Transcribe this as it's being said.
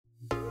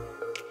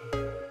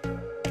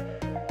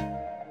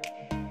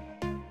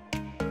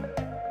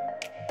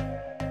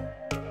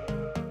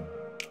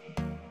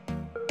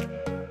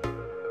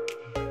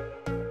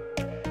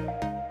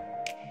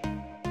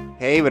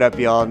Hey, what up,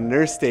 y'all?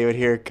 Nurse David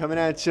here, coming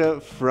at you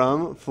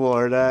from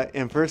Florida.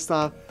 And first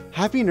off,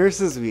 happy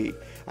Nurses Week.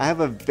 I have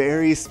a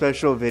very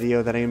special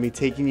video that I'm going to be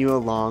taking you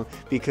along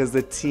because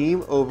the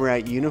team over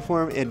at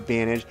Uniform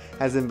Advantage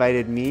has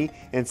invited me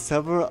and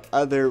several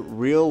other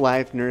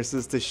real-life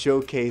nurses to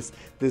showcase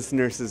this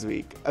Nurses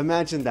Week.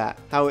 Imagine that,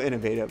 how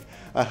innovative.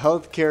 A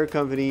healthcare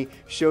company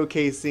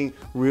showcasing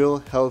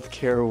real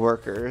healthcare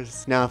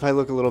workers. Now, if I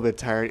look a little bit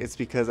tired, it's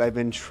because I've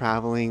been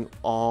traveling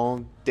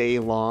all day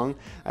long.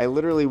 I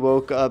literally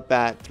woke up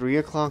at 3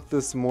 o'clock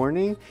this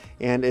morning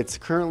and it's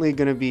currently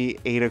going to be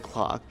 8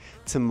 o'clock.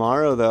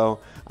 Tomorrow though,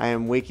 I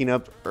am waking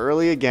up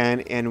early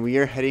again and we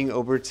are heading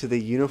over to the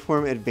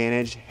Uniform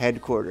Advantage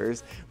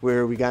headquarters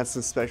where we got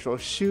some special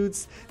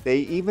shoots. They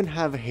even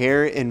have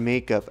hair and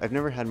makeup. I've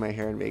never had my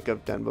hair and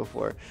makeup done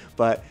before,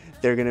 but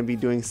they're going to be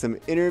doing some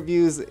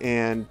interviews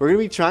and we're going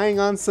to be trying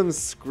on some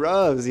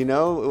scrubs. You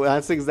know,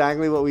 that's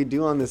exactly what we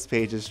do on this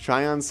page, is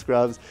try on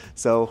scrubs.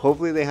 So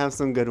hopefully they have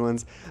some good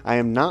ones. I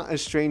am not a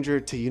stranger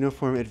to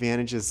Uniform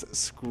Advantage's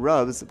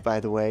scrubs,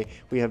 by the way.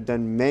 We have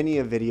done many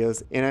of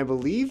videos and I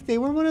believe they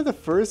were one of the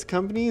first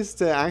companies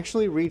to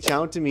actually reach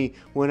out to me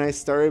when I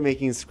started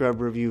making scrub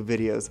review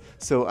videos.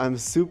 So I'm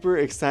super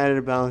excited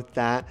about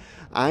that.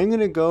 I'm going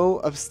to go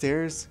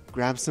upstairs,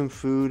 grab some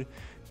food,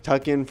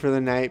 tuck in for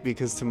the night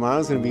because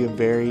tomorrow's going to be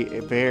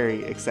a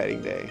very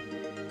exciting day.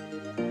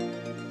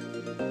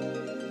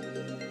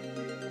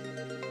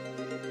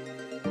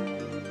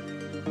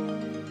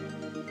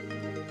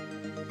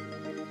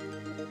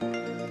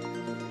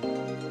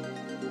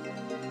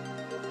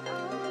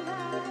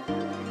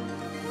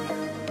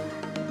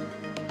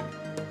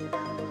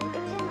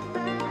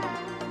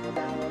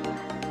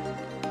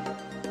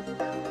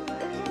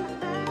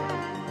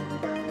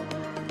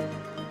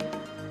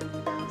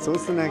 So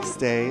it's the next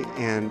day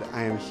and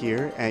I am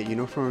here at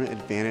Uniform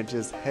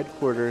Advantage's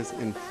headquarters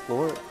in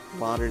Fort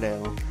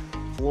Lauderdale,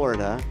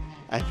 Florida.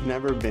 I've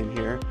never been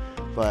here,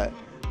 but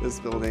this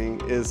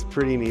building is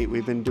pretty neat.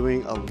 We've been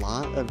doing a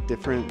lot of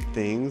different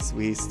things.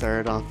 We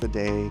started off the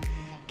day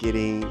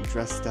getting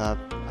dressed up.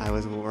 I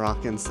was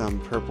rocking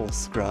some purple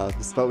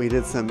scrubs, but we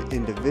did some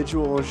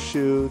individual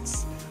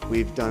shoots.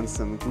 We've done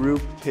some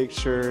group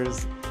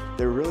pictures.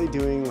 They're really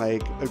doing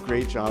like a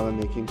great job of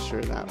making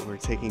sure that we're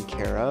taken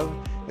care of.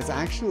 It's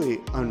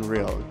actually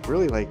unreal,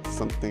 really like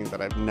something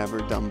that I've never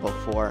done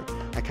before.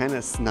 I kind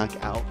of snuck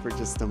out for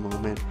just a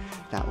moment.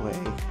 That way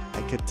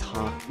I could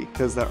talk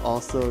because they're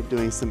also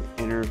doing some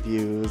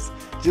interviews,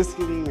 just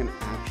getting an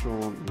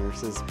actual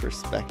nurse's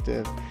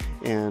perspective.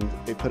 And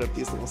they put up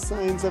these little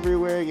signs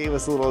everywhere, gave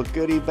us a little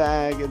goodie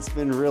bag. It's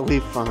been really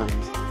fun.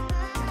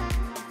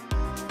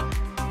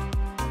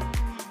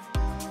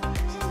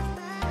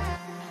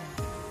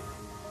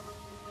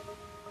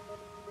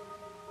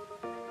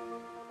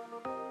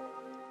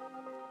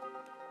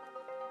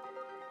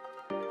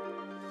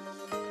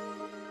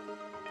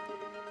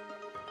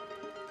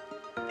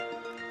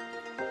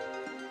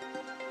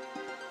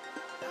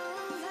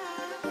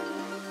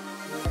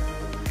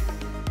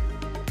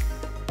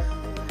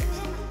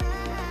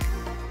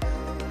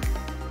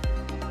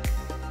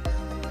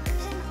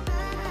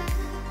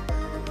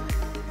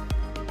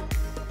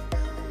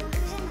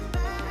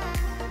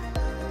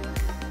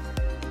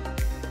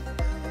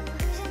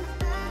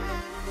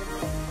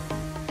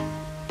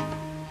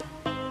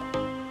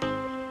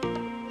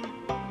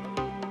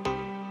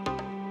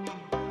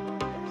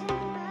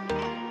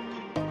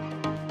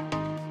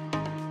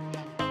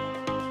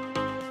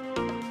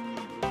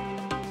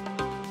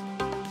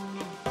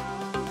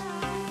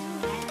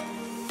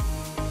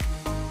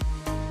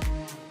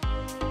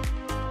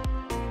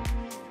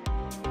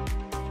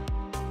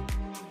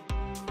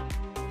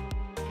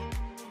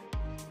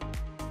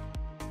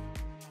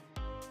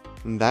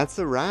 That's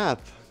a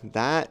wrap.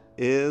 That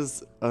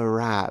is a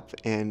wrap.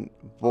 And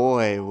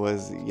boy,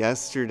 was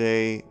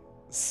yesterday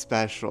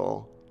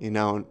special. You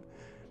know,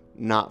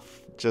 not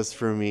just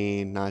for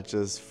me, not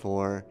just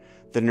for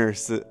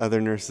the other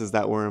nurses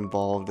that were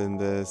involved in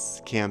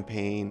this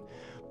campaign,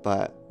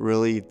 but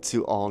really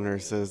to all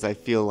nurses. I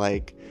feel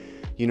like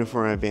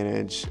Uniform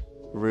Advantage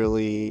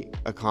really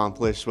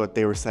accomplished what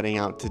they were setting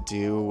out to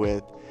do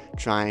with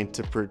trying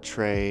to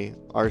portray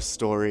our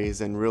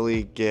stories and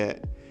really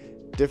get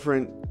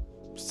different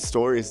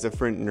stories,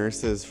 different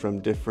nurses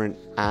from different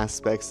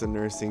aspects of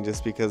nursing,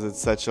 just because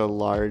it's such a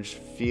large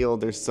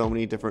field. There's so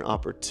many different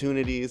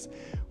opportunities.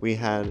 We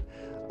had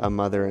a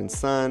mother and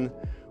son,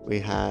 we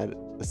had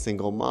a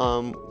single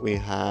mom, we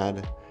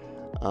had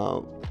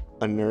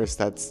a nurse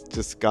that's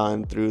just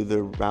gone through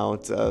the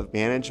route of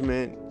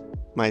management,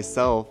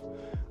 myself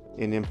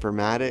in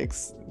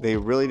informatics. They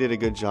really did a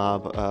good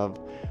job of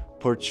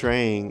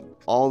portraying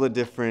all the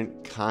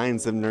different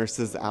kinds of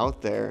nurses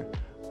out there,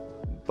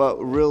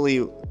 but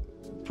really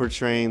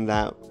portraying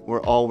that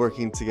we're all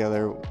working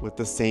together with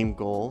the same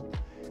goal,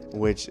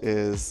 which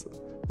is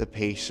the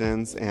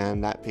patients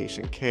and that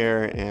patient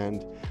care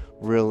and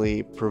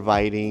really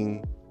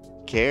providing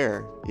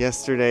care.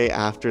 Yesterday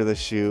after the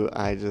shoot,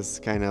 I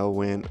just kind of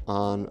went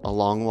on a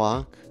long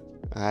walk.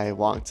 I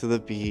walked to the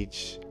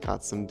beach,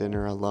 got some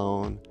dinner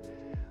alone,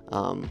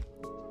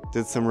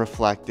 did some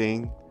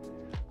reflecting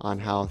on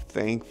how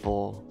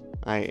thankful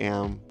I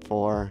am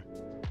for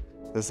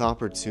this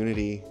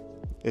opportunity.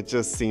 It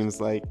just seems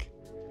like,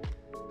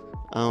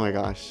 oh my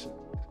gosh,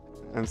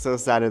 I'm so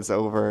sad it's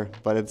over,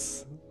 but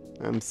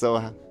I'm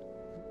so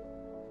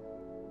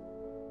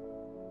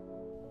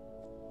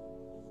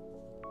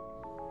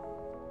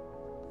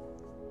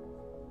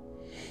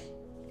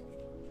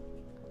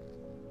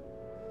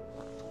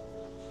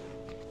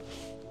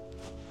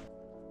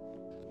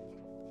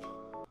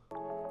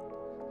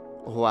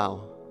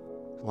wow.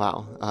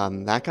 Wow,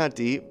 that got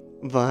deep,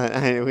 but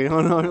we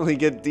don't normally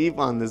get deep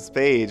on this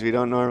page. We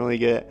don't normally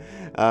get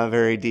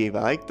very deep.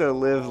 I like to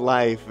live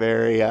life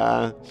very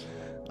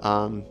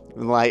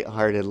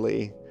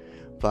lightheartedly,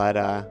 but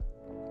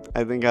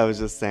I think I was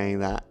just saying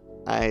that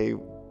I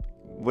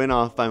went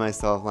off by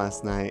myself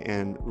last night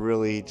and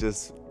really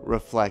just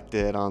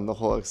reflected on the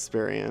whole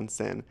experience,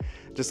 and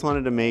just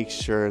wanted to make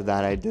sure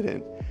that I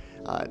didn't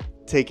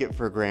take it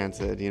for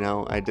granted. You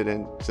know, I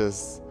didn't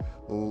just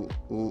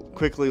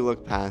quickly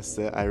look past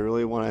it. I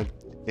really wanted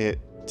it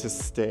to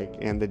stick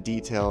and the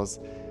details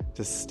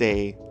to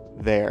stay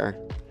there,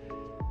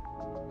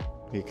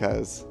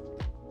 because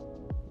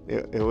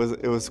it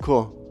was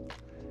cool.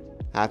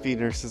 Happy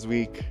Nurses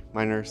Week,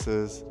 my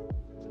nurses.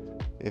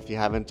 If you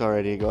haven't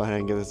already, go ahead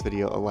and give this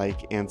video a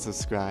like and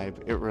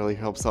subscribe. It really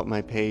helps out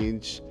my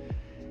page,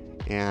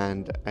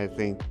 and I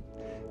think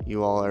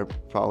you all are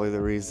probably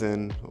the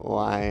reason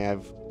why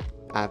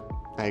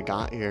I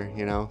got here,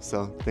 you know.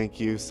 So thank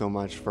you so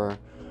much for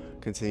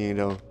continuing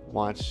to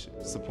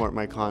support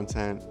my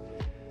content,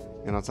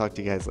 and I'll talk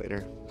to you guys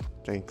later.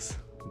 Thanks.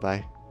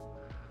 Bye.